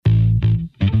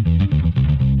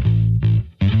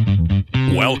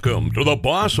Welcome to the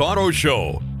Boss Auto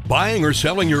Show. Buying or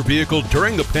selling your vehicle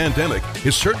during the pandemic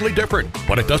is certainly different,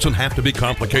 but it doesn't have to be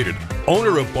complicated.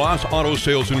 Owner of Boss Auto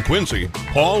Sales in Quincy,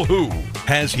 Paul Hu,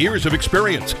 has years of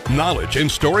experience, knowledge, and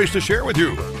stories to share with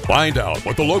you. Find out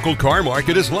what the local car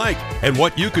market is like and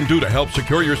what you can do to help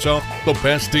secure yourself the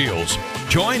best deals.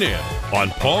 Join in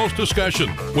on Paul's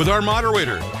discussion with our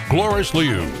moderator, Gloris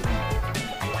Liu.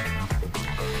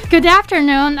 Good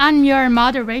afternoon, I'm your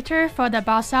moderator for the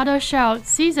Boss Auto Show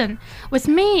season. With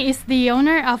me is the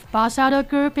owner of Boss Auto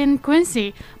Group in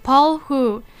Quincy, Paul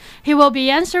Hu. He will be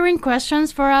answering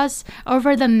questions for us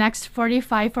over the next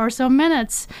 45 or so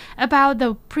minutes about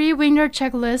the pre-winter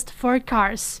checklist for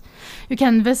cars. You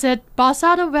can visit Boss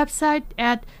Auto website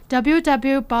at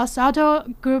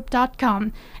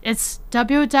www.bossautogroup.com. It's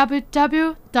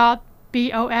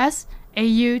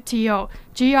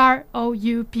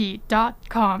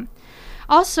www.bossautogroup.com.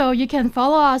 Also, you can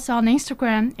follow us on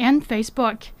Instagram and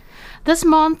Facebook. This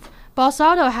month, Boss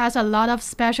Auto has a lot of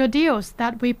special deals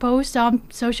that we post on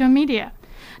social media.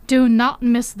 Do not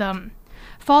miss them.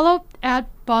 Follow at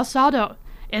Boss Auto.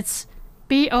 It's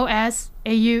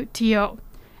BOSAUTO.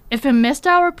 If you missed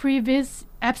our previous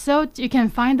episodes, you can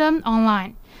find them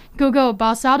online. Google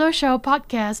Boss Auto Show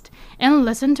podcast and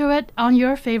listen to it on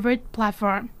your favorite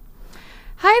platform.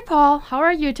 Hi, Paul. How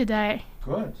are you today?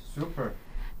 Good. Super.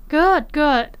 Good.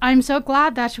 I'm so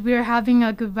glad that we're having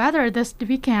a good weather this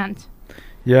weekend.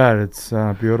 Yeah, it's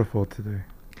beautiful today.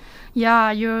 Yeah,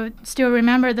 you still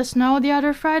remember the snow the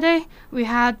other Friday? We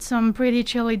had some pretty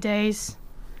chilly days.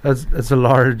 It's the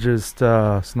largest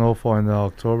snowfall in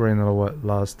October in the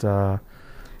last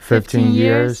 15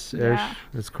 years-ish. Yeah.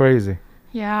 It's crazy.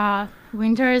 Yeah,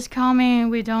 winter is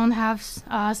coming. We don't have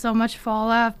so much fall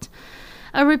left.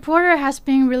 A report has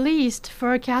been released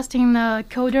forecasting the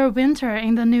colder winter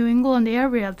in the New England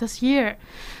area this year.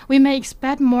 We may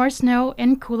expect more snow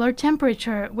and cooler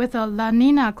temperature with a La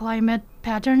Nina climate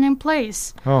pattern in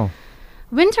place. Oh.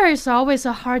 Winter is always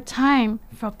a hard time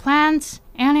for plants,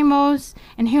 animals,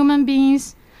 and human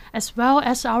beings, as well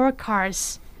as our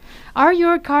cars. Are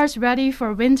your cars ready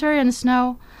for winter and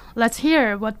snow? Let's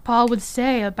hear what Paul would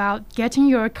say about getting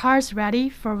your cars ready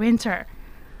for winter.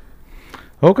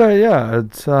 Okay, yeah.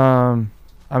 It's I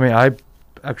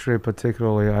actually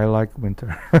particularly I like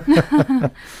winter.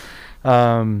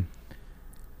 The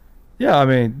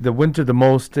winter, the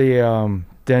most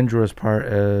dangerous part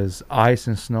is ice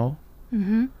and snow.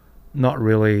 Mm-hmm. Not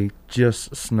really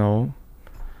just snow.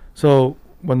 So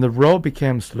when the road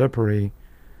becomes slippery,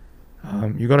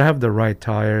 you're gonna have the right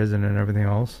tires and then everything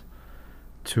else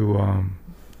to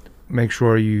make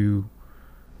sure you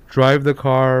drive the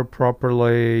car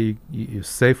properly, you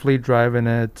safely driving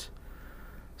it.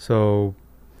 So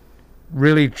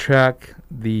really check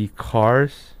the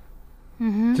cars.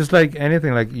 Mm-hmm. Just like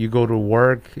anything, like you go to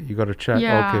work, you got to check,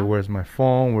 Yeah. okay, where's my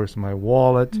phone, where's my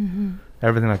wallet, Mm-hmm.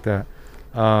 everything like that.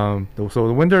 So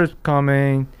the winter is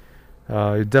coming.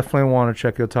 You definitely want to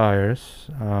check your tires.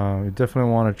 You definitely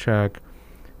want to check,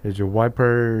 is your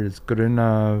wiper is good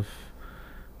enough?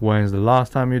 When's the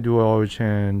last time you do an oil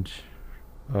change?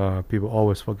 People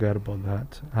always forget about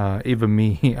that. Even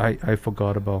me, I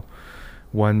forgot about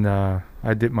when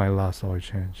I did my last oil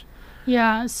change.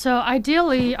 Yeah, so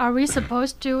ideally, are we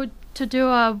supposed to do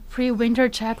a pre-winter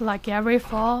check like every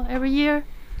fall, every year?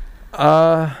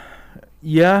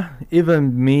 Yeah,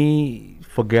 even me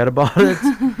forget about it.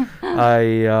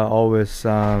 I always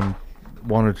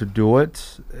wanted to do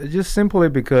it, just simply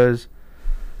because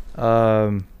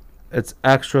it's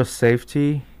extra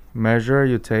safety measure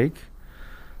you take.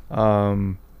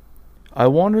 I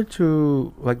wanted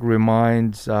to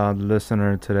remind the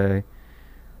listener today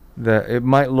that it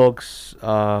might look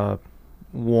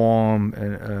warm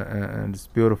and it's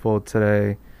beautiful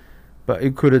today, but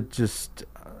it could have just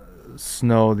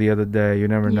snowed the other day. You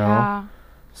never know. Yeah.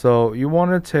 So you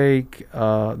want to take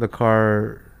the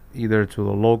car either to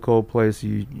the local place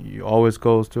you always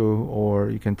goes to, or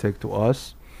you can take to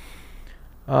us.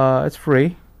 It's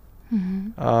free.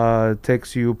 Mm-hmm. It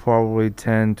takes you probably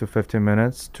 10 to 15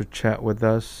 minutes to chat with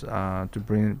us,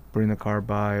 to bring the car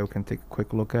by. We can take a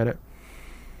quick look at it.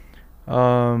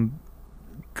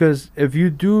 Because if you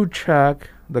do check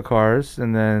the cars,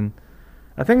 and then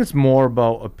I think it's more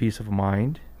about a peace of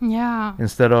mind Yeah.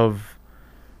 instead of,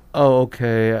 when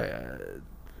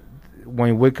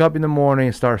you wake up in the morning,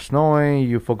 it starts snowing,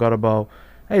 you forgot about,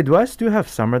 hey, do I still have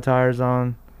summer tires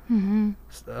on? Mm-hmm.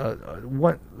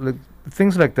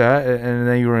 Things like that, and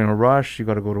then you're in a rush. You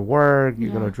got to go to work. You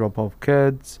got Yeah. to drop off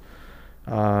kids.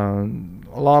 A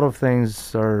lot of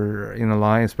things are in a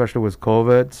line, especially with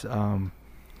COVID.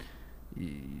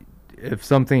 if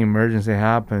something emergency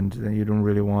happened, then you don't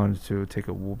really want to take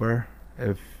a Uber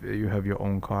if you have your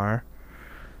own car.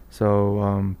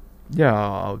 So yeah,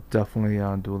 I'll definitely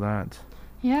do that.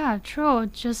 Yeah, true.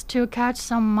 Just to catch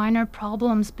some minor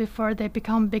problems before they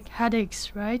become big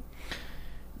headaches, right?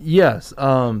 Yes.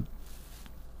 Not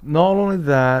only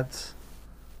that,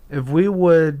 if we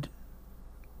would,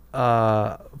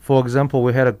 for example,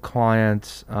 we had a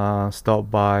client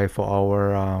stop by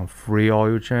for our free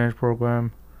oil change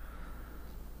program.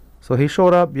 So he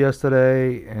showed up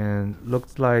yesterday and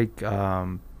looked like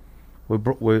we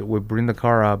bring the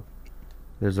car up.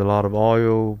 There's a lot of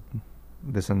oil,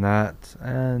 this and that,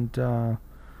 and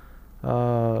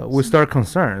we start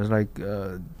concerned. It's like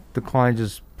the client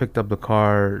just picked up the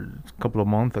car a couple of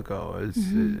months ago.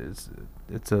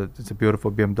 It's a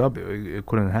beautiful BMW. It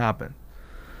couldn't happen.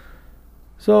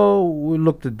 So we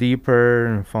looked deeper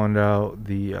and found out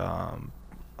the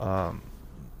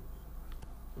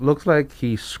looks like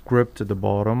he scripted the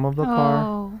bottom of the car,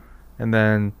 Oh, and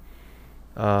then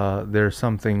there's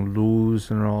something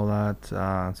loose and all that.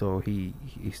 So the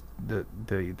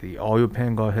oil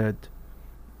pan got hit,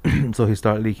 so he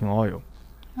started leaking oil.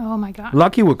 oh my God.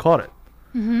 Lucky we caught it.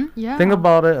 Yeah. Think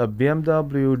about it: a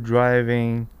BMW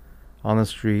driving on the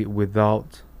street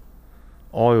without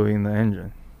oil in the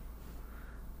engine.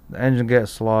 The engine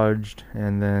gets sludged,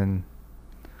 and then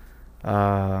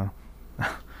I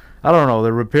don't know.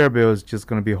 The repair bill is just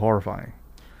gonna be horrifying.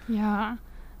 Yeah.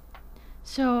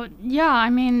 So, yeah, I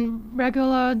mean,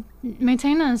 regular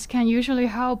maintenance can usually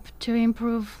help to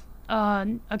improve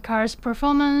a car's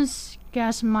performance,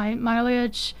 gas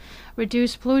mileage,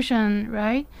 reduce pollution,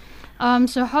 right?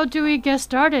 So how do we get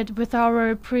started with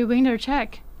our pre-winter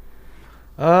check?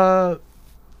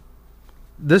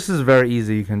 This is very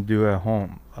easy. You can do at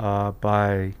home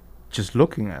by just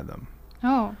looking at them.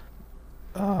 Oh,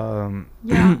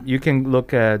 yeah. You can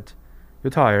look at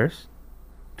your tires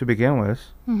to begin with.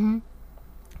 Mm-hmm.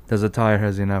 Does the tire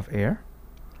has enough air?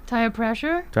 Tire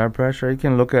pressure? Tire pressure. You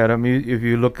can look at them. If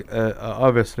you look,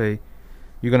 obviously,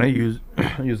 you're gonna use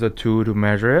use a tool to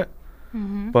measure it.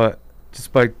 Mm-hmm. But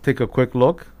just by take a quick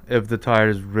look, if the tire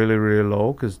is really really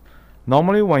low, because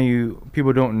normally when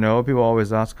people don't know, people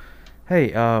always ask,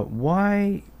 "Hey,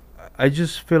 why?" I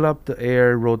just fill up the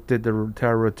air, did the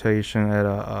tire rotation at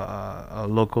a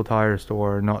local tire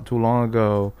store not too long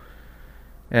ago,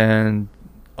 and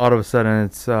all of a sudden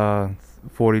it's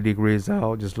 40 degrees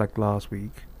out, just like last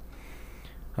week.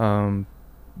 My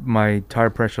tire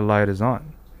pressure light is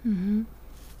on. Mm-hmm.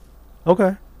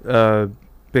 Okay.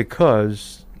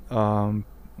 Because when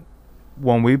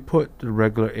we put the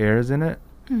regular airs in it,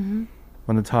 Mm-hmm.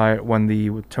 when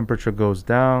the temperature goes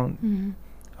down, Mm-hmm.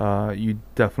 you're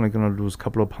definitely gonna lose a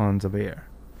couple of pounds of air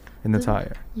in the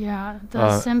tire. Yeah,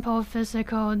 the simple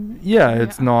physical. Yeah,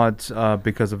 it's Yeah. not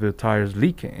because of the tires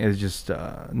leaking. It's just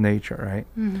nature, right?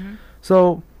 Mm-hmm.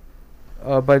 So,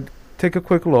 but take a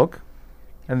quick look,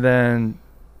 and then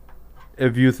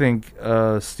if you think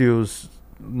steel's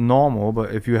normal,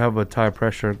 but if you have a tire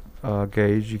pressure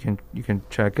gauge, you can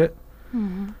check it.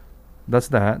 Mm-hmm. That's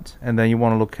that, and then you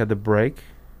want to look at the brake.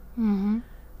 Mm-hmm.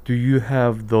 Do you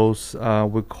have those?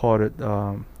 We call it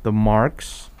the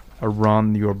marks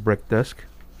around your brake disc.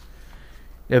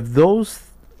 If those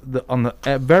on the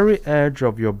very edge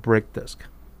of your brake disc,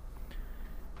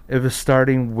 if it's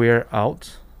starting wear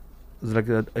out, it's like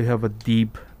you have a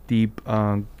deep gauge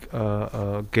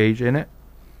in it,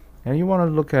 and you want to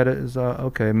look at it as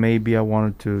okay, maybe I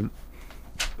wanted to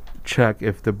check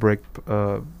if the brake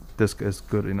disc is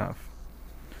good enough,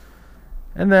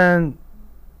 and then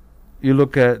you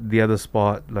look at the other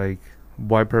spot like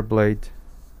wiper blade.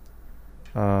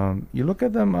 You look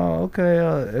at them. Okay,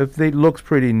 if they looks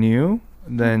pretty new,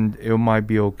 then it might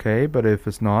be okay. But if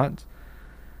it's not,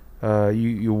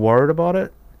 you worried about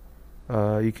it,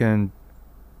 you can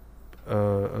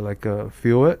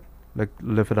feel it, like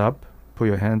lift it up, put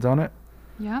your hands on it,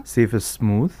 Yeah. see if it's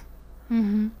smooth,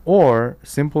 Mm-hmm. or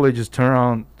simply just turn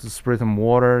on, to spray some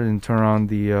water and turn on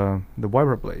the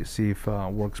wiper blade, see if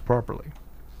it works properly.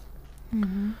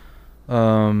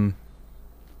 Mm-hmm.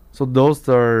 So those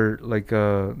are like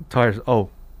tires. Oh,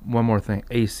 one more thing,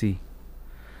 AC.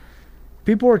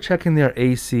 People are checking their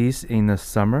ACs in the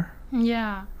summer.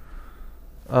 Yeah.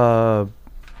 So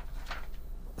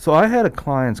I had a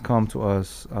client come to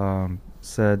us,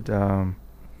 said,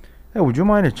 "Hey, would you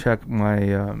mind to check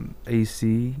my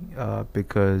AC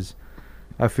because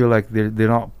I feel like they're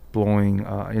not blowing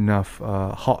enough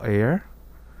hot air."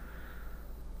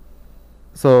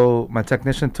 So my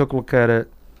technician took a look at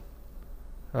it.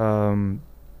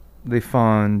 They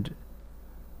found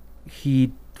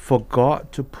he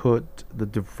forgot to put the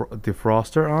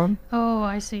defroster on. Oh,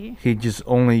 I see. He just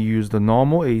only used the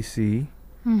normal AC,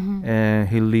 Mm-hmm. and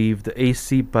he leave the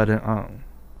AC button on.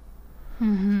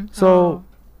 Mm-hmm. So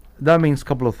that means a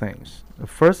couple of things.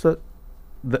 First, that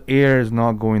the air is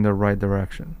not going the right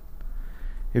direction.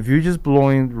 If you're just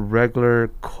blowing regular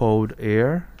cold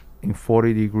air in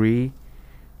 40-degree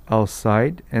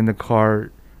outside, and the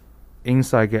car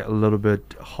inside get a little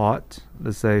bit hot,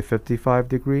 let's say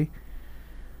 55-degree,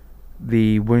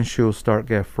 the windshield start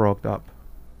get fogged up.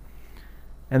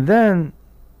 And then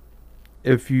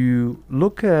if you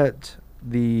look at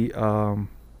the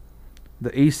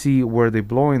AC where they're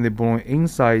blowing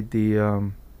inside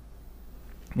the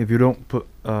if you don't put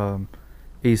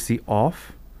AC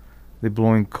off, they're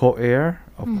blowing cold air.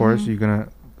 Of course, you're gonna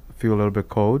feel a little bit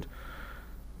cold.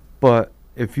 But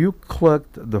if you click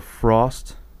the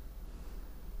frost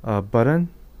button,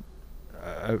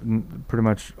 pretty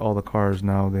much all the cars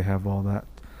now they have all that.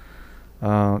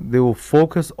 They will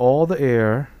focus all the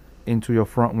air into your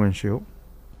front windshield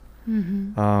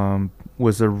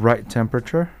with the right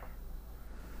temperature.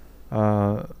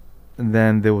 And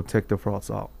then they will take the frost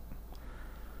out.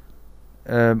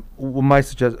 My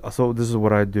so this is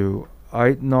what I do.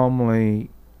 I normally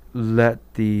let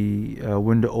the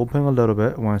window open a little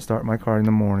bit when I start my car in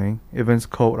the morning, if it's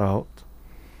cold out.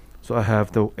 So I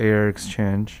have the air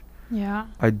exchange. Yeah.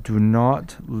 I do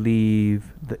not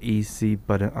leave the AC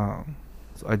button on.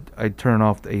 So I turn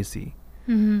off the AC.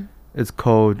 Mm-hmm. It's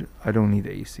cold. I don't need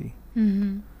the AC.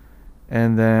 Mm-hmm.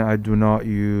 And then I do not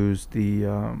use the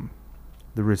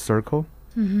recircle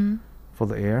for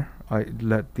the air. I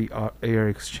let the air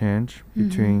exchange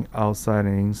between outside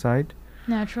and inside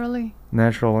Naturally.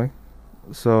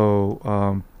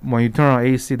 So when you turn on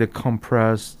AC, they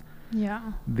compress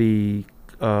the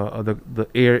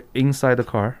air inside the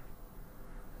car,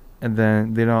 and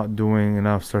then they're not doing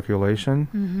enough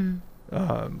circulation.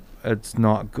 It's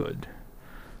not good.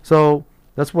 So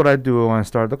that's what I do when I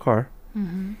start the car.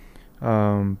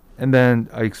 And then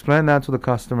I explain that to the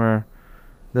customer.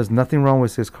 There's nothing wrong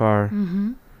with his car.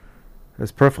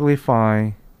 It's perfectly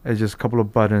fine. It's just a couple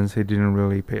of buttons he didn't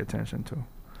really pay attention to.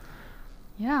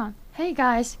 Yeah. Hey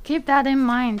guys, keep that in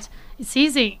mind. It's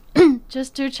easy.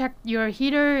 Just to check your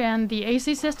heater and the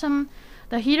AC system.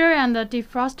 The heater and the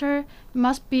defroster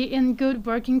must be in good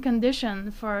working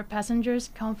condition for passengers'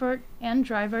 comfort and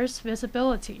drivers'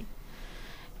 visibility.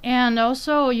 And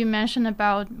also, you mentioned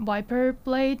about wiper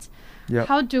blades. Yep.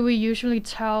 How do we usually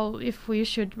tell if we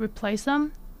should replace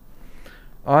them?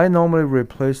 I normally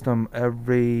replace them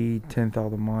every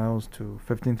 10,000 miles to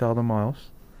 15,000 miles.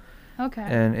 Okay.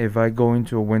 And if I go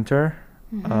into a winter,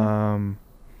 and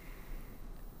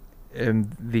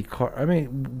the car, I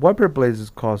mean, wiper blades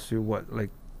cost you what,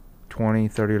 like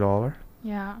 $20-$30?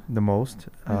 Yeah. The most,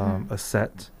 a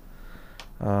set.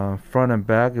 Front and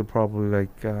back, it probably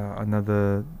like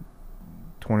another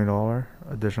 $20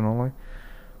 additionally.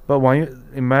 But when you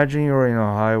imagine you're in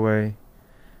a highway,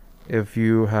 if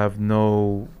you have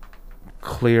no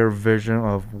clear vision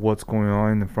of what's going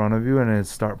on in front of you and it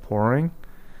start pouring,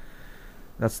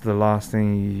 that's the last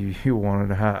thing you wanted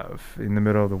to have in the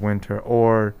middle of the winter,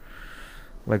 or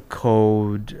like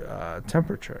cold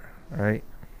temperature, right?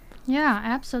 Yeah,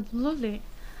 absolutely.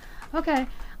 Okay,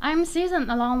 I'm Season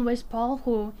along with Paul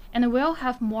Hu, and we'll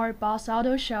have more Boss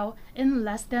Auto Show in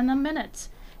less than a minute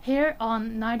here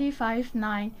on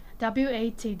 95.9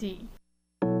 WATD.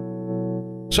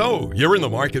 So, you're in the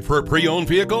market for a pre-owned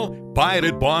vehicle? Buy it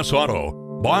at Boss Auto.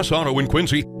 Boss Auto in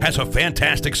Quincy has a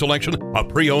fantastic selection of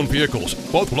pre-owned vehicles,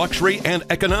 both luxury and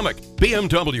economic.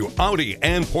 BMW, Audi,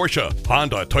 and Porsche,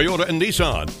 Honda, Toyota, and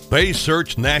Nissan. They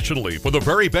search nationally for the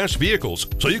very best vehicles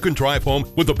so you can drive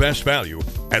home with the best value.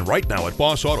 And right now at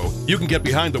Boss Auto, you can get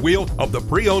behind the wheel of the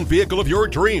pre-owned vehicle of your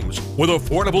dreams with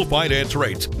affordable finance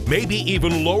rates, maybe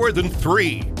even lower than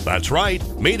 3. That's right,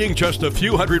 meaning just a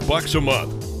few $100 a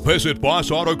month. Visit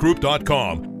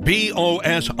bossautogroup.com,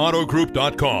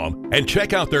 BOSAutogroup.com, and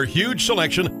check out their huge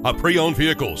selection of pre-owned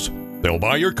vehicles. They'll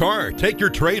buy your car, take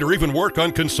your trade, or even work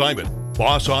on consignment.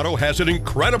 Boss Auto has an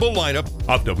incredible lineup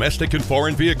of domestic and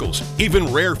foreign vehicles,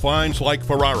 even rare finds like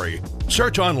Ferrari.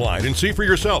 Search online and see for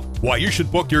yourself why you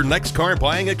should book your next car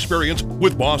buying experience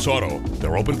with Boss Auto.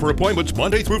 They're open for appointments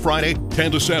Monday through Friday,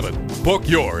 10 to 7. Book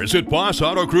yours at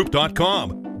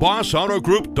bossautogroup.com,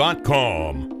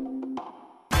 bossautogroup.com.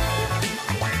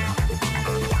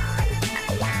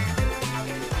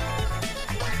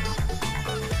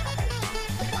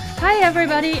 Hi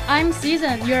everybody, I'm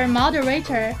Season, your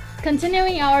moderator,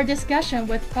 continuing our discussion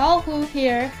with Paul Hu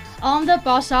here on the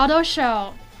Boss Auto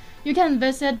Show. You can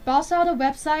visit Boss Auto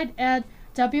website at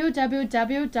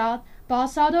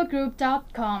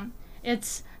www.bossautogroup.com.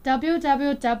 It's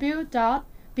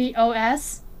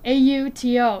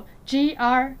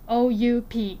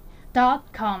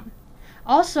www.bosautogroup.com.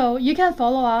 Also, you can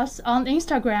follow us on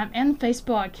Instagram and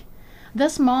Facebook.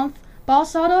 This month,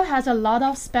 Boss Auto has a lot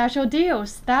of special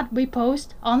deals that we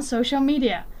post on social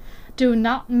media. Do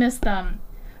not miss them.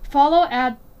 Follow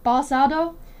at Boss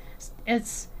Auto.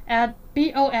 It's at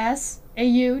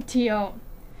BOSAUTO.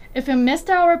 If you missed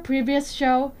our previous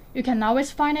show, you can always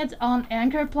find it on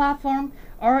Anchor platform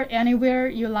or anywhere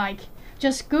you like.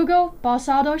 Just Google Boss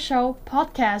Auto Show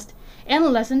podcast and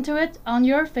listen to it on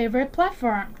your favorite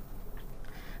platform.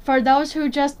 For those who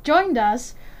just joined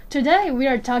us, today we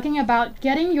are talking about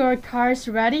getting your cars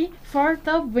ready for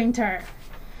the winter.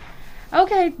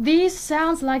 Okay, this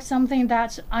sounds like something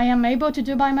that I am able to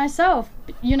do by myself.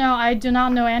 You know, I do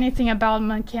not know anything about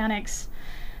mechanics.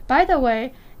 By the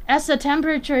way, as the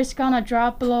temperature is gonna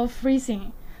drop below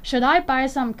freezing, should I buy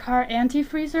some car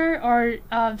anti-freezer or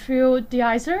fuel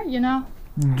deicer, you know?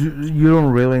 You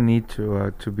don't really need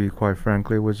to be quite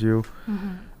frankly with you.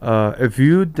 If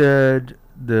you did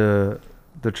the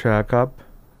checkup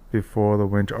before the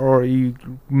winter, or you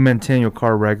maintain your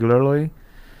car regularly,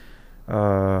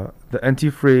 the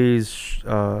antifreeze.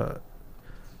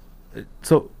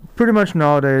 So pretty much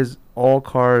nowadays, all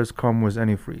cars come with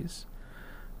antifreeze.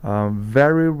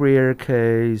 Very rare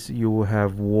case you will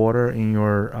have water in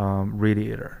your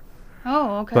radiator.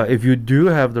 Oh, okay. But if you do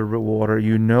have the water,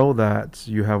 you know that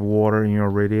you have water in your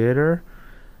radiator.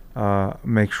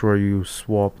 Make sure you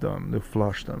swap them, to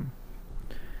flush them.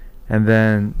 And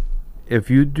then, if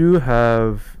you do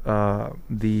have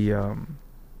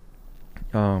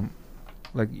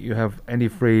like you have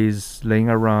antifreeze laying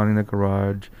around in the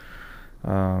garage,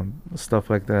 stuff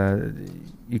like that,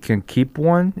 you can keep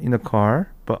one in the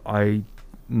car. But I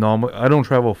don't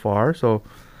travel far, so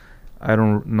I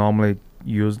don't normally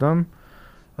use them.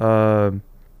 Get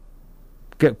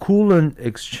coolant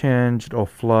exchanged or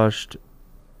flushed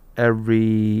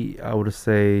every, I would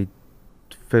say,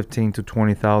 15 to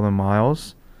 20,000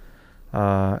 miles.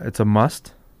 It's a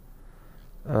must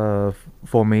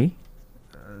for me.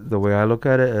 The way I look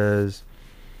at it is,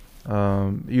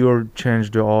 you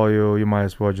change the oil, you might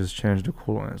as well just change the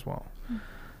coolant as well.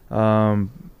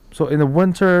 So in the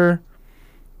winter,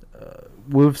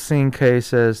 we've seen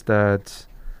cases that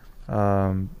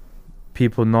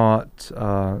people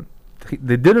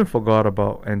they didn't forgot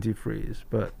about antifreeze,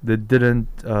 but they didn't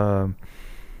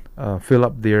fill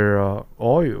up their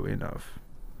oil enough.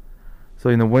 So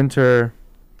in the winter,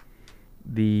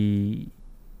 the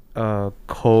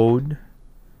cold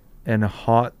and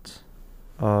hot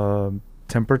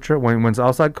temperature, when it's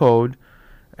outside cold,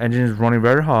 engine is running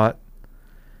very hot.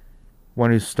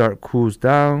 When it cools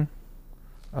down,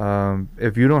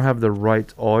 if you don't have the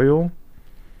right oil,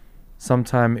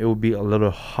 sometimes it will be a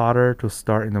little hotter to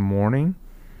start in the morning.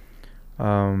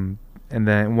 And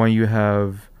then when you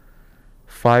have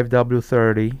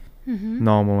 5W30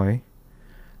 normally,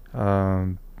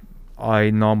 I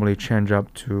normally change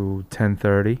up to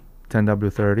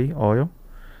 10W30 oil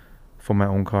for my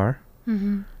own car.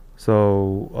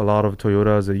 So a lot of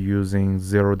Toyotas are using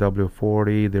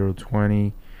 0W40,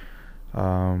 020.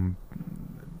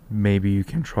 Maybe you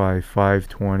can try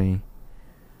 520.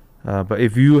 But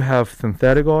if you have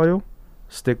synthetic oil,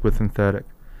 stick with synthetic.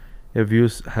 If you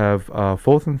have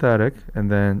full synthetic,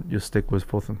 and then you stick with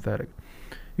full synthetic.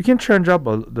 You can change up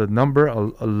the number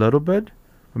a little bit,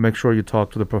 but make sure you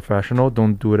talk to the professional.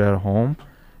 Don't do it at home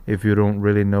if you don't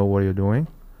really know what you're doing.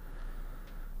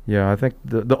 Yeah, I think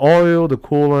the oil, the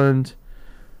coolant,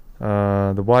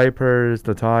 the wipers,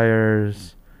 the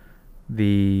tires,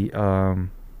 the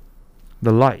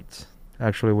lights.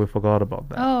 Actually, we forgot about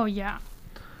that. Oh, yeah.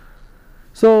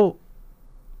 So,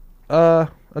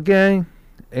 again,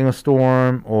 in a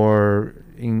storm or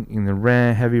in the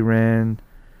rain, heavy rain,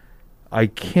 I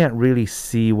can't really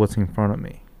see what's in front of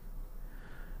me.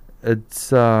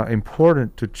 It's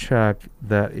important to check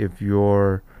that if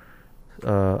your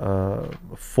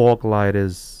fog light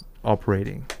is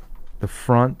operating, the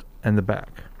front and the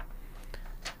back.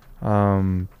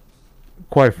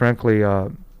 Quite frankly,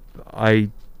 I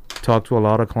talk to a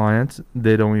lot of clients.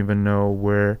 They don't even know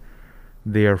where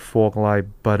their fog light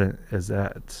button is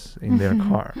at in their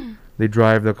car. They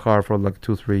drive the car for like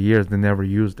 2-3 years. They never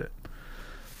used it.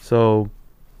 So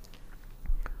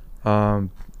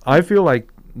I feel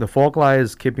like the fog light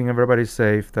is keeping everybody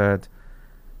safe. That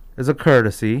is a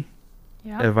courtesy.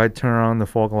 Yeah. If I turn on the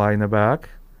fog light in the back,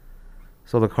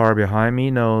 so the car behind me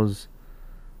knows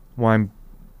when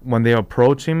they're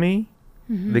approaching me,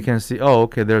 they can see, oh,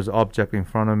 okay, there's an object in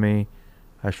front of me.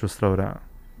 I should slow down.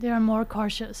 They are more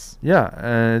cautious.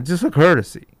 Yeah, just a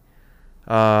courtesy.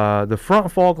 The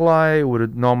front fog light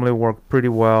would normally work pretty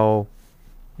well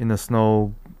in the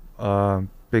snow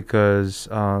because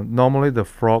normally the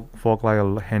fog light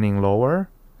are hanging lower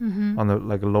on the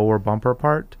like lower bumper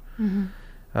part, and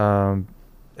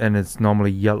it's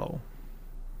normally yellow.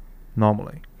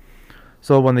 Normally,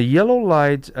 so when the yellow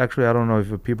light, actually, I don't know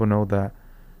if people know that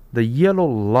the yellow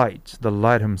light, the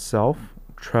light himself,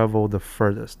 travel the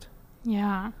furthest.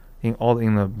 Yeah.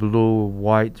 In the blue,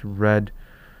 white, red,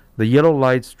 the yellow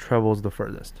lights travels the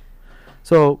furthest.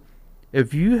 So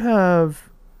if you have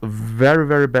very,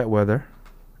 very bad weather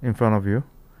in front of you,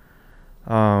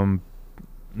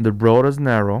 the road is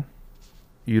narrow,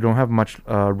 you don't have much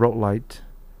road light,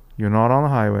 you're not on the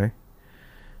highway,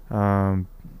 and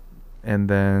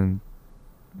then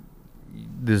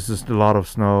there's just a lot of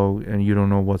snow and you don't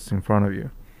know what's in front of you,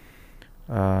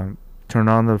 turn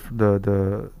on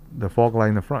the fog light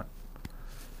in the front.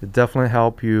 It definitely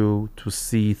help you to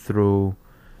see through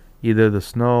either the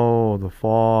snow or the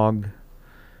fog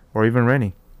or even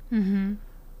raining.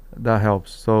 That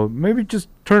helps. So maybe just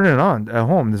turn it on at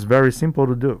home. It's very simple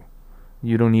to do.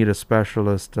 You don't need a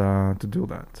specialist to do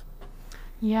that.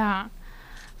 Yeah.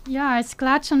 Yeah, it's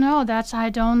glad to know that I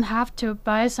don't have to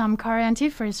buy some car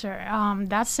antifreezer.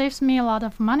 That saves me a lot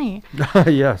of money.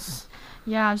 Yes.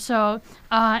 Yeah, so,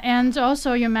 and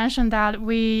also you mentioned that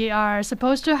we are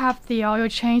supposed to have the oil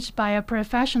changed by a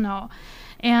professional.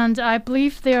 And I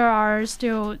believe there are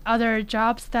still other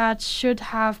jobs that should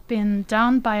have been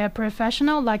done by a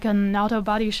professional, like an auto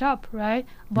body shop, right?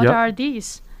 What Yep. are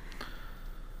these?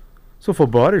 So for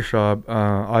body shop,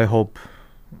 I hope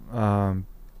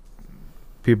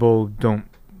people don't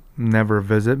never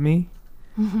visit me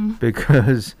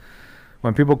because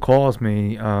when people calls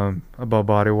me about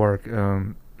body work,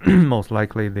 most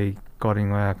likely they got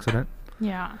in an accident,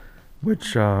 Yeah.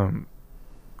 which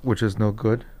is no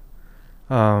good.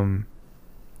 So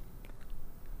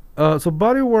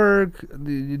body work,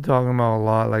 you're talking about a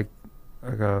lot, like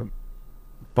a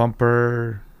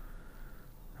bumper.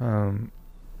 I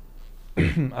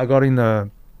got in the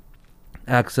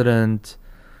accident,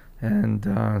 and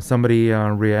somebody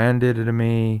rear-ended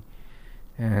me,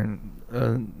 and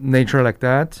nature like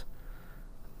that.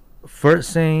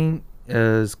 First thing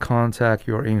is contact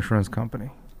your insurance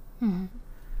company.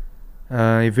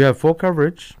 If you have full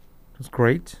coverage, it's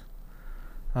great.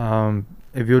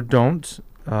 If you don't,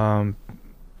 but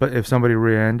if somebody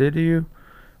rear-ended you,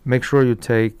 make sure you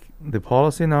take the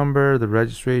policy number, the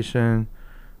registration,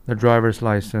 the driver's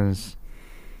license,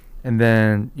 and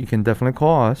then you can definitely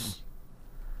call us.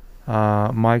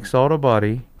 Mike's Auto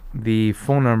Body. The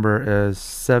phone number is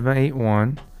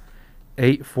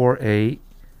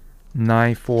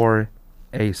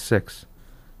 781-848-9486.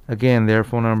 Again, their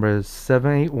phone number is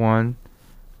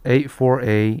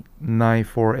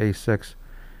 781-848-9486.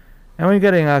 And when you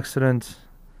get in an accident,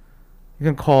 you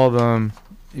can call them,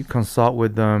 you consult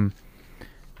with them,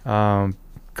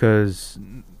 because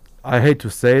I hate to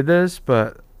say this,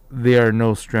 but they are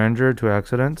no stranger to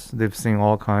accidents. They've seen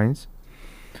all kinds.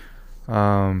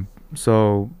 So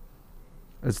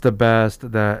it's the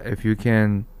best that if you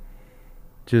can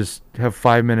just have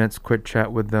 5 minutes quick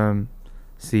chat with them,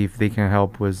 see if they can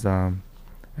help with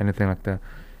anything like that.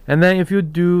 And then if you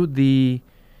do the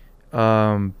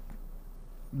body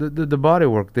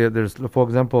work, there's, for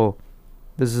example,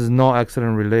 this is not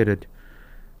accident related.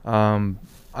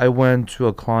 I went to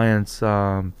a client's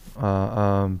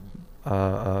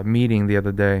meeting the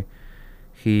other day.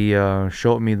 He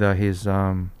showed me that his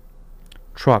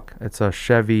truck, it's a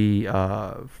Chevy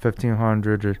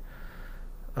 1500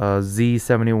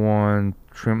 Z71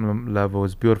 trim level.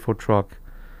 It's a beautiful truck.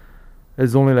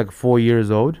 It's only like 4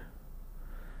 years old.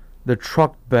 The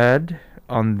truck bed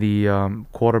on the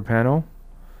quarter panel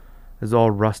is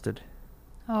all rusted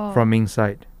from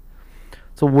inside.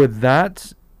 So with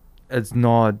that, it's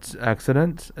not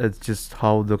accident. It's just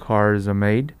how the cars are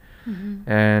made.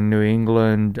 And New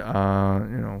England,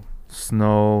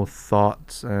 snow,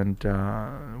 thoughts, and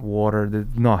water, they're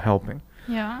not helping.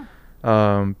 Yeah.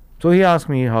 So he asked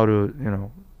me how to,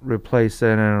 replace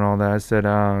it and all that. I said,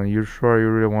 you sure you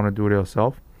really want to do it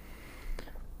yourself?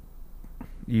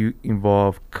 You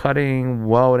involve cutting,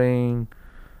 welding,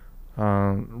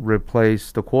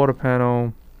 replace the quarter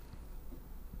panel.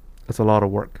 It's a lot of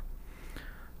work.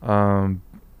 And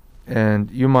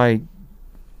you might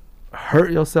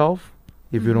hurt yourself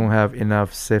if you don't have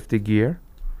enough safety gear,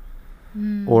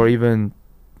 or even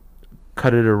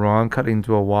cut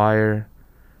into a wire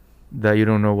that you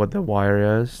don't know what the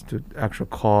wire is to actually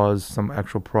cause some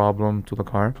actual problem to the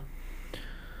car.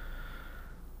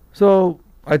 So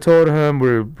I told him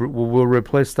we'll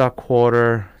replace that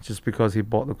quarter just because he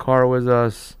bought the car with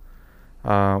us.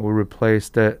 We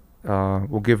replaced it.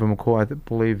 We'll give them a quote, I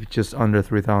believe, just under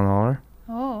 $3,000.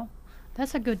 Oh,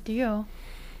 that's a good deal.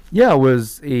 Yeah, it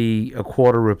was a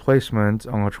quarter replacement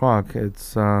on a truck.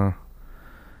 It's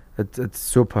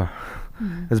super.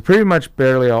 It's pretty much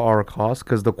barely our cost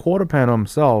because the quarter panel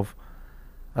himself,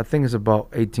 I think, is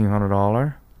about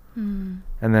 $1,800, and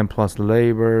then plus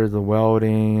labor, the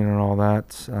welding, and all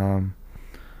that. And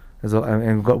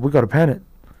we got to paint it,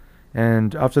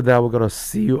 and after that we got to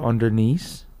seal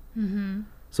underneath.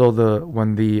 So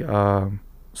when the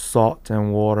salt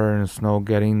and water and snow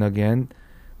get in again,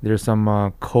 there's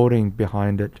some coating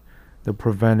behind it to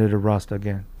prevent it to rust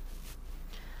again.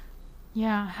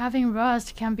 Yeah, having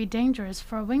rust can be dangerous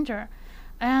for winter.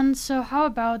 And so how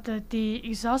about the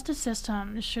exhaust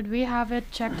system? Should we have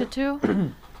it checked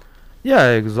too?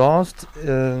 Yeah, exhaust.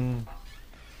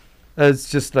 It's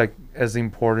just like as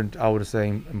important, I would say,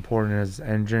 important as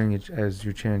engine as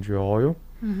you change your oil.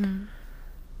 It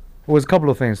was a couple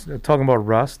of things. Talking about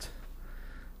rust.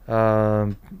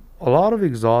 A lot of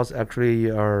exhausts actually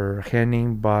are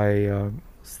hanging by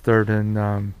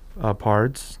certain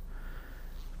parts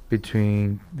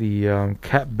between the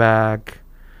cap back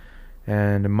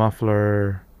and the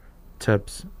muffler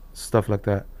tips, stuff like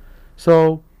that.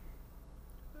 So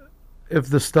if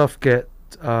the stuff get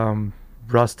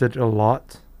rusted a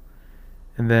lot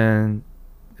and then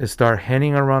it start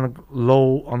hanging around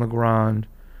low on the ground,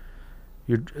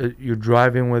 you're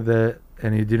driving with it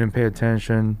and you didn't pay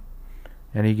attention,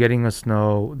 and you're getting the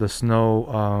snow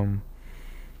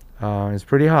is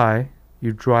pretty high.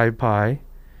 You drive by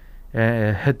and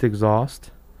it hit the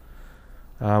exhaust.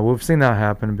 We've seen that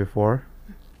happen before.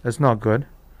 It's not good.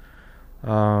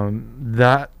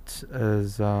 That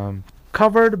is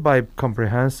covered by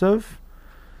comprehensive,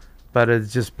 but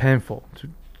it's just painful.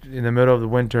 In the middle of the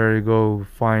winter, you go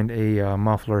find a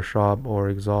muffler shop or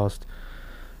exhaust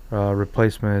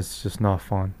replacement. It's just not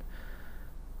fun.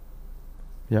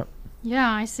 Yep.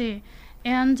 Yeah, I see.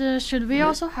 And should we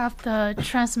also have the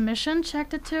transmission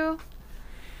checked too?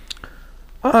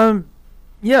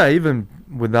 Yeah, even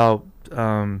without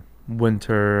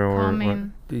winter or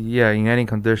in any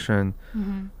condition,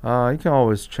 you can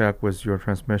always check with your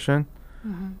transmission.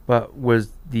 But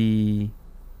with the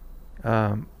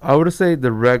I would say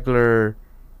the regular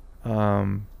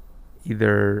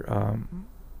either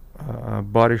a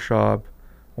body shop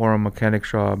or a mechanic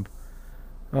shop,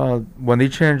 when they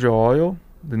change your oil,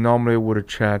 they normally would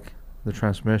check the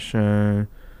transmission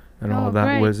and all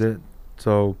that with it.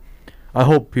 So I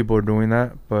hope people are doing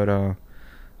that, but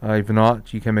if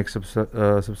not, you can make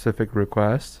specific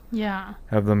requests. Yeah.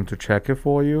 Have them to check it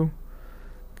for you,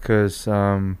 because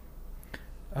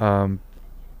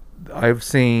I've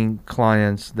seen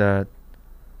clients that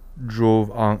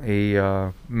drove on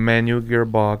a manual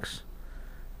gearbox,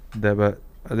 but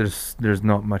there's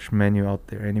not much manual out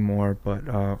there anymore. But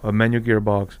a manual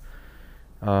gearbox,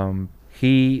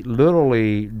 he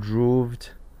literally drove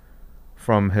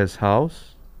from his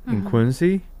house in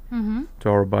Quincy to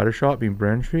our body shop in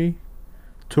Braintree.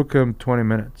 Took him 20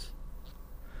 minutes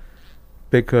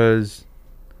because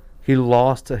he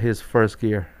lost his first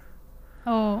gear.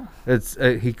 Oh. It's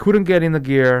he couldn't get in the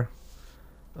gear.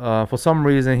 For some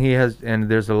reason he has, and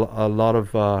there's a lot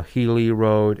of hilly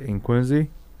road in Quincy.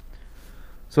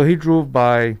 So he drove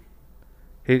by.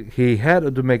 He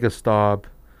had to make a stop,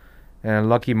 and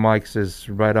Lucky Mike's is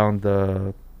right on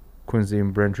the Quincy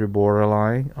and Braintree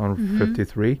borderline on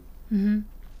 53. He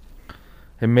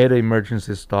made an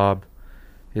emergency stop.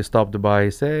 He stopped by.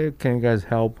 He said, "Can you guys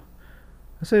help?"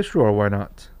 I said, "Sure, why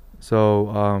not?"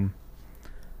 So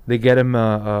they get him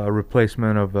a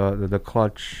replacement of the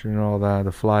clutch and all that,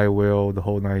 the flywheel, the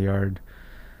whole 9 yard.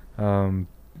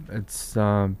 It's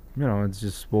it's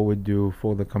just what we do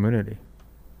for the community.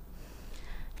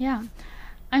 Yeah,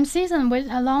 I'm Season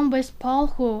along with Paul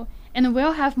Hu, and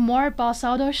we'll have more Boss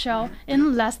Auto Show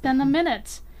in less than a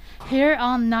minute here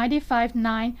on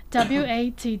 95.9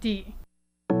 WATD.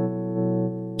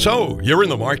 So, you're in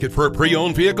the market for a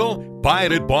pre-owned vehicle? Buy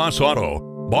it at Boss Auto.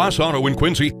 Boss Auto in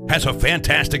Quincy has a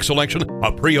fantastic selection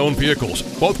of pre-owned vehicles,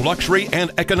 both luxury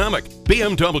and economic.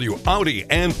 BMW, Audi,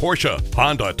 and Porsche,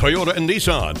 Honda, Toyota, and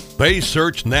Nissan. They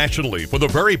search nationally for the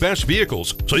very best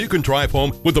vehicles so you can drive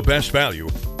home with the best value.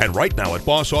 And right now at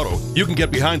Boss Auto, you can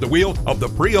get behind the wheel of the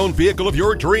pre-owned vehicle of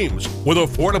your dreams with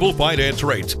affordable finance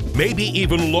rates, maybe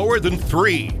even lower than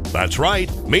 3. That's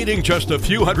right, meaning just a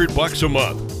few $100 a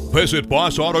month. Visit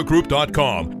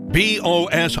bossautogroup.com,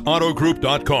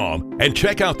 BOSAutogroup.com, and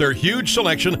check out their huge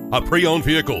selection of pre-owned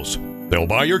vehicles. They'll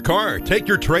buy your car, take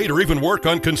your trade, or even work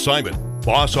on consignment.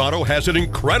 Boss Auto has an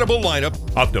incredible lineup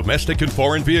of domestic and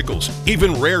foreign vehicles,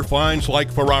 even rare finds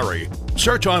like Ferrari.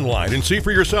 Search online and see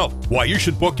for yourself why you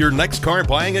should book your next car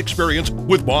buying experience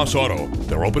with Boss Auto.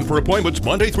 They're open for appointments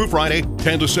Monday through Friday,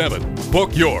 10 to 7.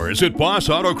 Book yours at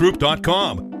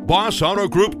bossautogroup.com.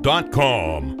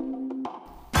 bossautogroup.com.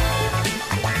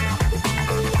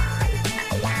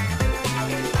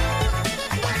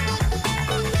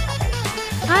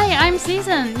 Hi, I'm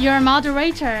Season, your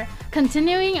moderator.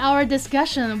 Continuing our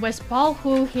discussion with Paul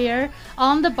Hu here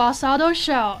on the Boss Auto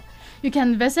Show. You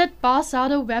can visit Boss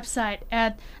Auto website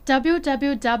at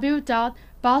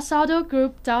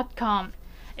www.bossautogroup.com.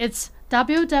 It's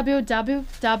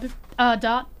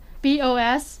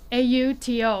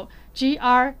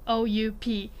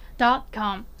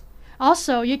www.bossautogroup.com.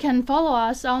 Also, you can follow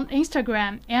us on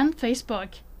Instagram and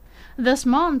Facebook. This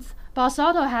month, Boss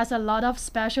Auto has a lot of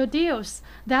special deals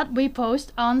that we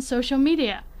post on social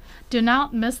media. Do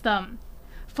not miss them.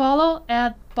 Follow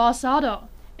at Boss Auto.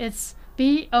 It's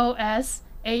BOSAUTO.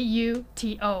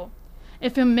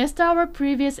 If you missed our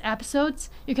previous episodes,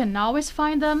 you can always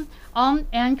find them on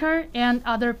Anchor and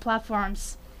other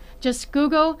platforms. Just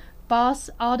Google Boss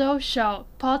Auto Show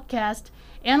podcast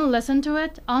and listen to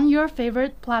it on your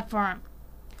favorite platform.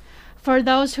 For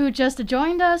those who just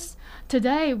joined us,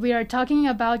 today we are talking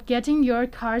about getting your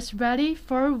cars ready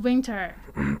for winter.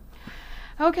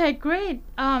 Okay, great.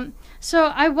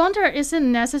 So I wonder, is it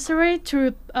necessary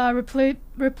to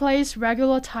replace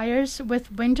regular tires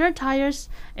with winter tires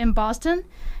in Boston?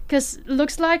 Because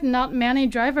looks like not many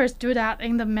drivers do that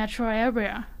in the metro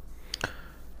area.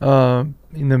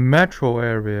 In the metro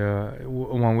area,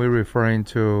 when we're referring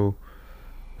to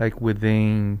like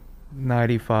within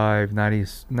 95, 90,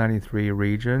 93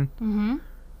 region,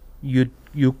 you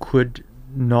could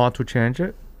not to change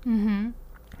it.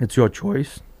 It's your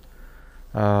choice.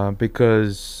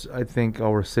 Because I think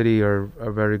our city are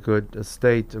very good,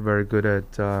 state are very good at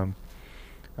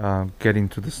getting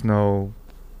to the snow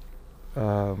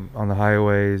on the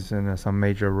highways and some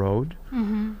major road.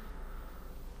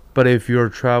 But if you're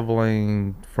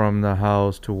traveling from the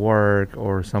house to work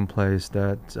or someplace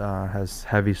that has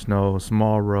heavy snow,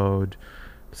 small road,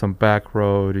 some back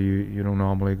road you don't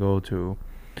normally go to,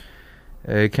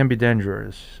 it can be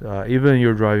dangerous. Even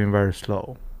you're driving very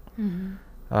slow.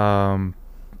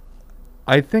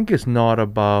 I think it's not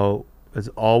about it's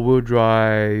all-wheel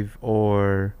drive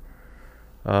or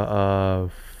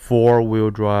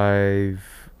four-wheel drive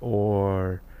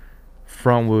or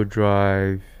front-wheel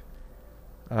drive.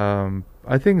 I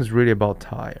think it's really about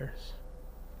tires.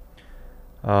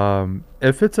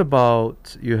 If it's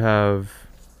about you have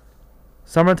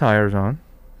summer tires on,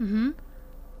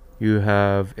 you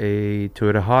have a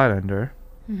Toyota Highlander,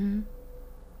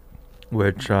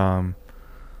 which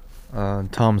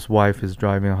Tom's wife is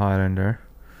driving a Highlander.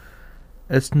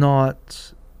 It's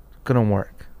not gonna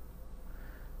work.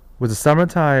 With a summer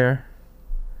tire,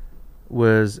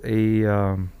 with a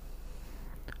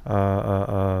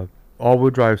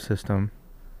all-wheel drive system,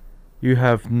 you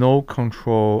have no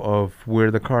control of where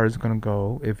the car is gonna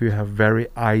go. If you have very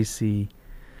icy,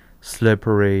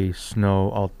 slippery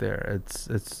snow out there, it's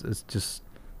just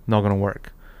not gonna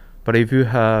work. But if you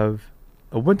have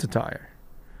a winter tire,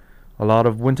 a lot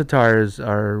of winter tires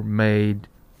are made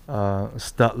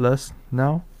studless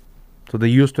now, so they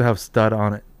used to have stud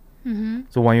on it.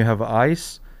 So when you have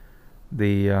ice,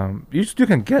 you still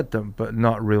can get them, but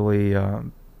not really.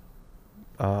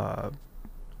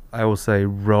 I would say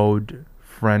road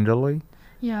friendly.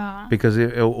 Yeah. Because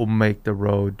it will make the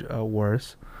road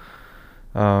worse.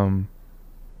 And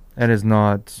it's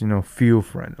not, fuel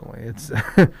friendly. It's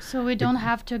So we don't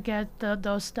have to get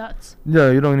those studs.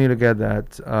 No, you don't need to get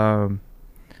that.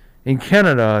 In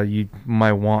Canada, you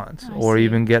might want, or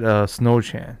even get a snow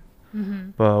chain.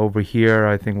 But over here,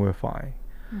 I think we're fine.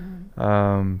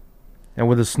 And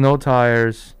with the snow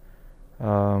tires,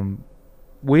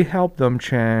 we help them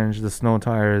change the snow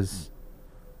tires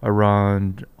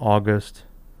around August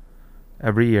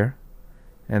every year,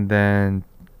 and then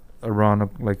around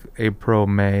like April,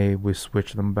 May, we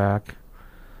switch them back.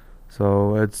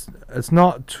 So it's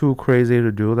not too crazy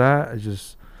to do that. It's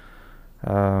just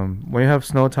when you have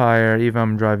snow tire, even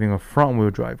I'm driving a front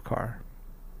wheel drive car,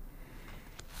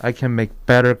 I can make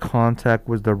better contact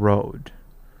with the road,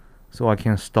 so I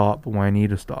can stop when I need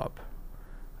to stop.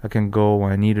 I can go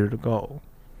when I needed to go.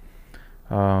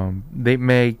 They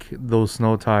make those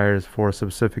snow tires for a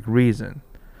specific reason: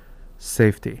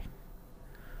 safety.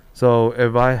 So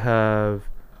if I have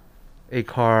a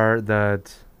car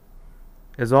that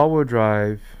is all-wheel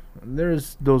drive,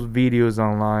 there's those videos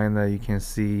online that you can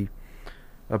see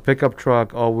a pickup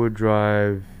truck all-wheel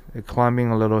drive climbing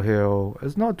a little hill.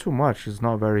 It's not too much. It's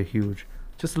not very huge.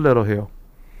 Just a little hill.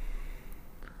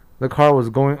 The car was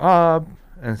going up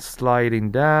and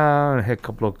sliding down. Hit a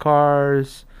couple of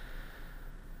cars.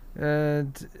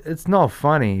 And it's not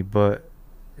funny, but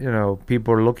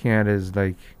people are looking at it as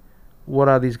like, what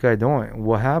are these guys doing?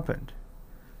 What happened?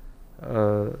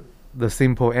 The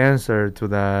simple answer to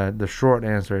that, the short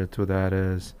answer to that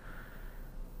is,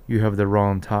 you have the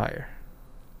wrong tire.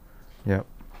 Yep.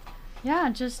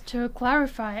 Yeah, just to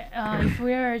clarify, if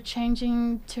we are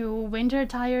changing to winter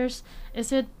tires,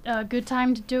 is it a good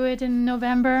time to do it in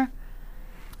November?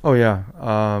 Oh yeah,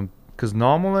 because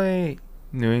normally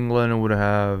New England would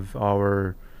have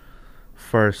our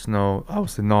first snow. I would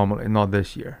say normally, not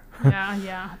this year.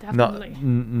 Yeah, definitely.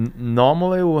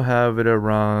 Normally we'll have it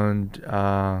around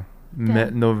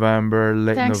mid-November,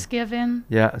 late Thanksgiving.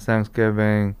 Yeah,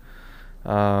 Thanksgiving.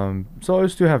 So I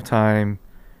still have time,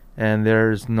 and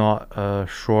there's not a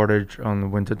shortage on the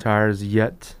winter tires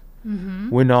yet. Mm-hmm.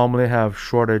 We normally have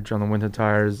shortage on the winter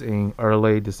tires in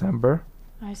early December.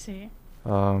 I see.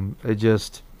 It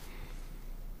just,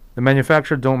 the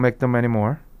manufacturer don't make them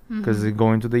anymore because they're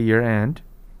going to the year end.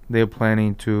 They're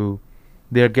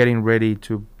getting ready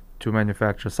to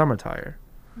manufacture summer tire.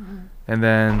 Mm-hmm. And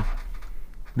then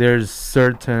there's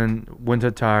certain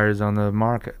winter tires on the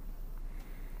market.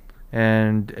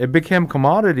 And it became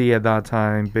commodity at that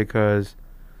time because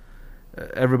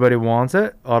everybody wants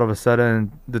it. All of a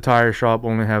sudden, the tire shop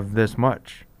only have this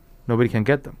much. Nobody can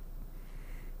get them.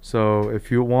 So if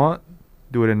you want,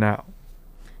 do it now.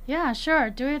 Yeah, sure.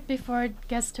 Do it before it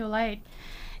gets too late.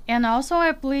 And also,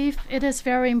 I believe it is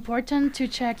very important to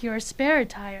check your spare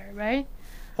tire, right?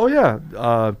 Oh, yeah.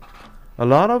 A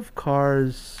lot of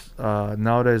cars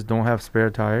nowadays don't have spare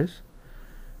tires.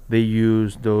 They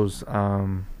use those,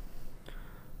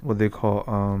 what they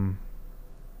call,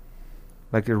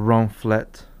 like a run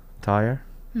flat tire.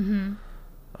 Mm-hmm.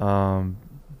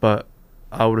 But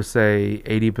I would say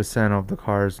 80% of the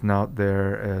cars out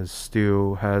there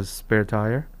still has spare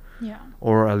tire. Yeah.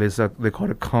 Or at least they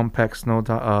call it compact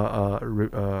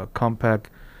compact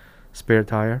spare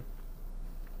tire.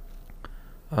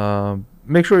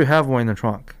 Make sure you have one in the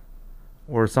trunk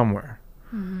or somewhere.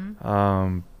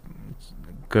 Mm-hmm.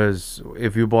 Because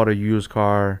if you bought a used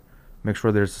car, make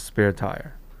sure there's a spare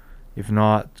tire. If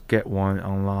not, get one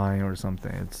online or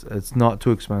something. It's not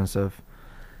too expensive.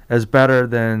 It's better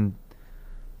than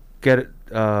get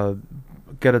a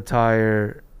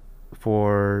tire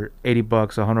for $80,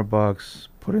 $100,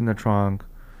 put it in the trunk,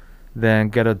 then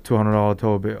get a $200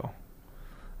 tow bill.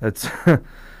 It's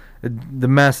the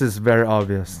mess is very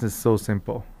obvious. It's so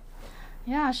simple.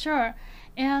 Yeah, sure.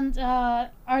 And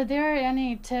are there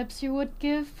any tips you would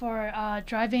give for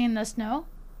driving in the snow?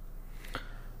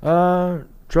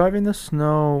 Driving the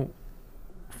snow,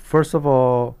 first of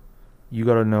all, you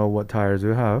gotta know what tires you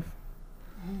have.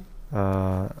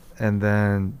 And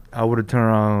then I would turn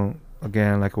around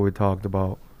again, like we talked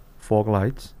about, fog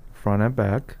lights, front and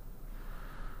back.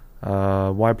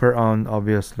 Wiper on,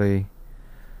 obviously.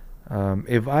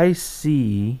 If I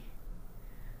see,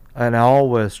 and I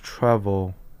always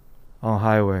travel on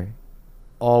highway,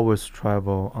 always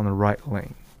travel on the right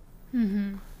lane.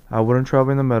 Mm-hmm. I wouldn't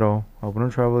travel in the middle. I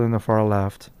wouldn't travel in the far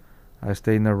left. I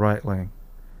stay in the right lane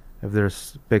if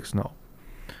there's big snow.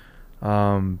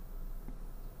 And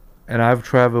I've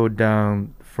traveled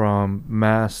down from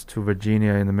Mass to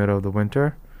Virginia in the middle of the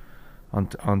winter on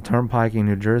Turnpike in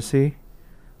New Jersey.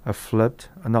 I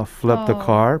not flipped the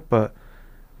car, but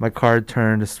my car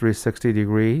turned 360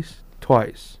 degrees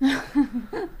twice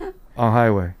on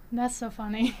highway. That's so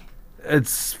funny.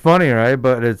 It's funny, right?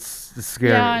 But it's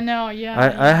scary. Yeah, I know.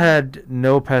 Yeah. I had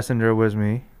no passenger with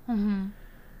me. Mm-hmm.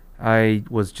 I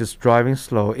was just driving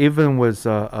slow, even with they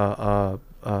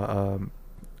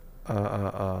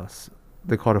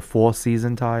call it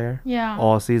four-season tire. Yeah.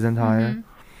 All-season tire. Mm-hmm.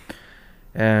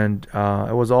 And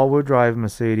it was all-wheel drive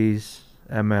Mercedes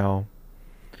ML.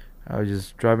 I was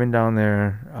just driving down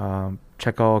there,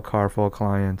 check out a car for a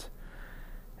client,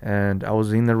 and I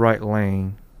was in the right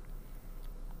lane.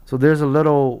 So there's a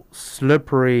little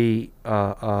slippery,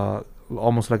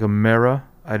 almost like a mirror.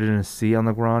 I didn't see on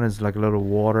the ground. It's like a little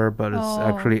water, but it's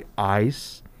actually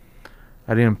ice.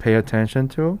 I didn't pay attention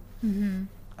to. Mm-hmm.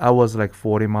 I was like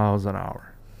 40 miles an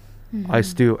hour.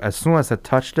 Mm-hmm. As soon as I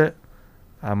touched it,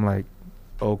 I'm like,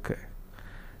 okay.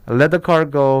 I let the car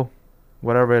go,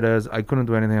 whatever it is. I couldn't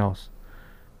do anything else.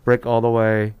 Brake all the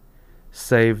way,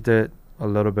 saved it a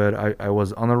little bit. I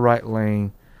was on the right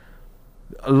lane.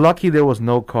 Lucky there was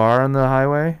no car on the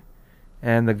highway,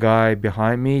 and the guy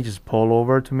behind me just pulled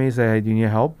over to me, say, "Hey, do you need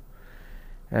help?"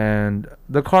 and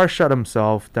the car shut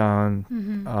himself down.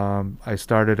 Mm-hmm. I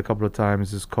started a couple of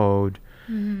times. It's cold,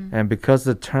 Mm-hmm. and because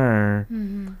the turn,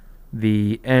 Mm-hmm.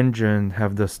 the engine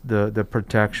have the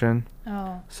protection,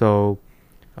 Oh. so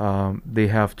they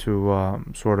have to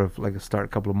sort of like start a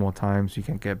couple of more times. You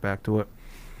can get back to it.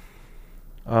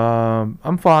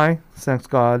 I'm fine, thanks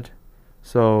God.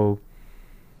 So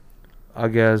I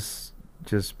guess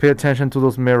just pay attention to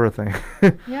those mirror thing.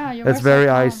 Yeah, you were It's so very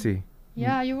calm. icy.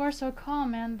 Yeah, you were so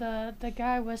calm, and the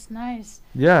guy was nice.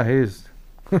 Yeah, he's.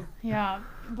 Yeah,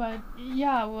 but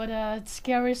yeah, what a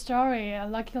scary story.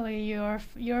 Luckily,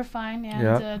 you're fine, and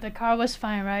Yeah. the car was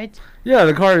fine, right? Yeah,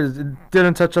 the car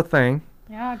didn't touch a thing.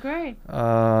 Yeah, great.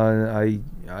 I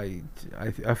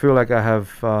feel like I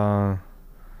have.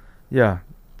 Yeah,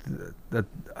 that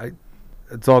I.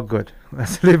 It's all good.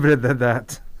 Let's leave it at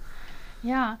that.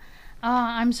 Yeah,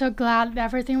 I'm so glad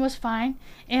everything was fine,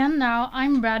 and now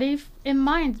I'm ready in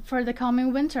mind for the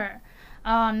coming winter.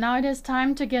 Now it is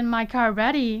time to get my car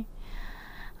ready.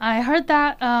 I heard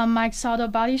that Mike's Auto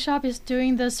Body Shop is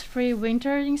doing this free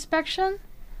winter inspection.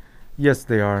 Yes,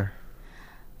 they are.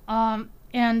 And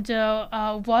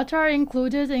what are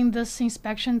included in this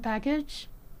inspection package?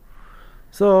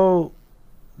 So,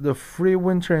 the free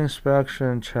winter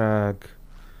inspection check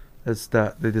is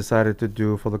that they decided to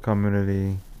do for the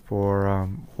community, for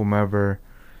whomever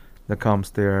that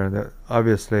comes there. That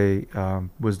obviously,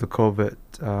 with the COVID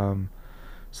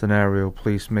scenario,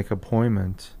 please make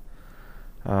appointment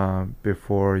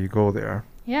before you go there.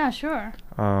 Yeah, sure.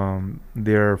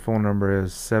 Their phone number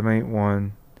is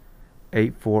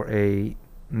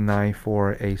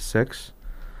 781-848-9486.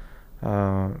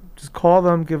 Just call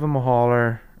them, give them a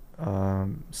holler,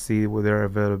 see with their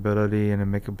availability, and then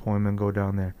make an appointment, go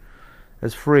down there.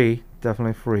 It's free,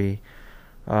 definitely free.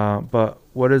 But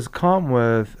what is come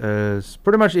with is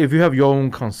pretty much if you have your own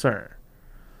concern.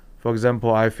 For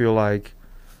example, I feel like,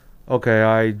 okay,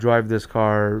 I drive this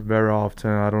car very often.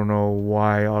 I don't know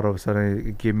why all of a sudden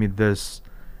it give me this,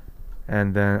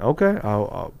 and then okay,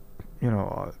 I'll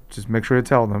just make sure you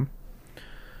tell them.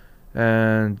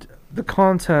 And the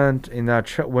content in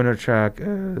that winter check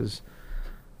is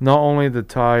not only the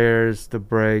tires, the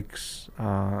brakes,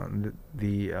 the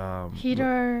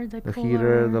Heater, the the cooler.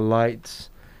 heater, the lights,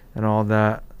 and all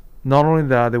that. Not only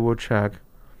that, they will check,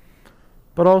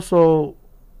 but also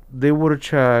they would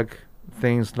check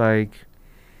things like,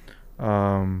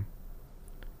 for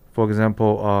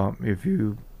example,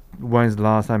 when's the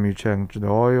last time you checked the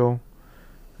oil,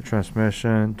 the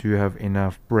transmission? Do you have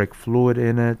enough brake fluid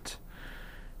in it?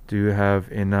 Do you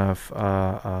have enough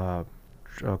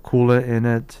coolant in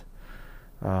it?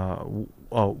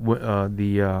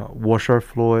 The washer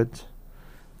fluid,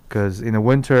 because in the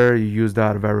winter you use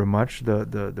that very much,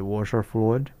 the washer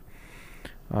fluid.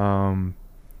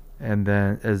 And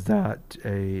then is that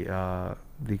they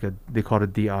call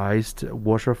it de-iced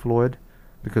washer fluid,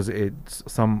 because it's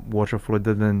some washer fluid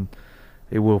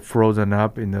it will frozen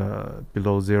up in the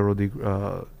below 0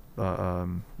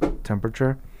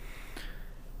 temperature.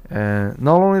 And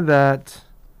not only that,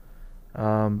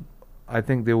 I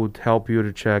think they would help you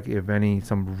to check if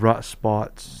some rust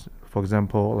spots, for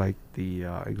example, like the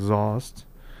exhaust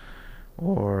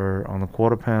or on the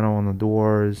quarter panel on the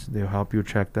doors. They'll help you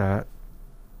check that.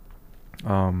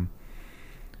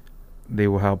 They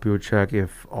will help you check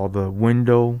if all the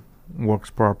window works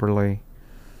properly.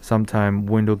 Sometimes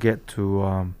window get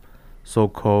to so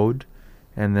cold,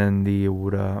 and then they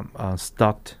would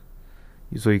stuck,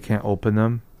 so you can't open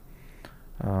them.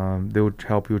 They would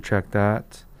help you check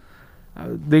that.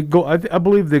 They go. I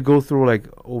believe they go through like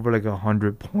over like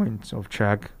 100 points of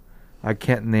check. I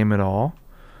can't name it all.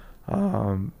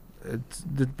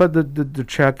 But the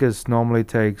check is normally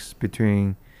takes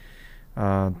between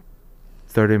 30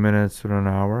 minutes to an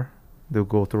hour. They'll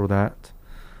go through that.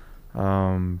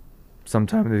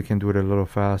 Sometimes they can do it a little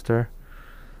faster.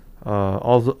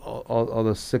 All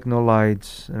the signal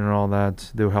lights and all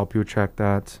that, they'll help you check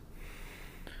that.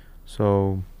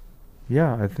 So,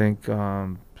 yeah, I think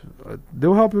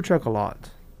they'll help you check a lot.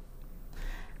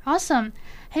 Awesome.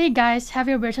 Hey guys, have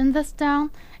you written this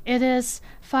down? It is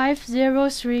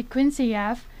 503 Quincy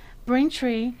Ave,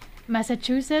 Braintree,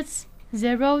 Massachusetts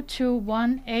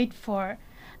 02184.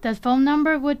 The phone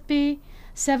number would be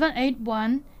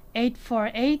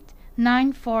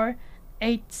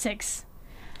 781-848-9486.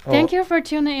 Thank you for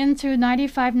tuning in to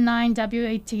 95.9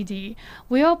 WATD.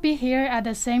 We'll be here at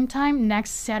the same time next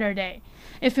Saturday.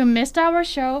 If you missed our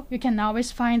show, you can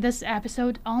always find this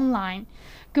episode online.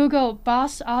 Google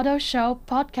Boss Auto Show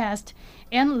Podcast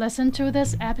and listen to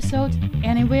this episode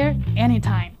anywhere,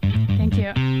 anytime. Thank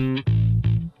you.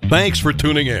 Thanks for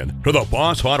tuning in to the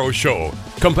Boss Auto Show.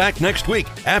 Come back next week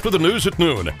after the news at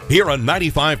noon here on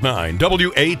 95.9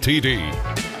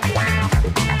 WATD.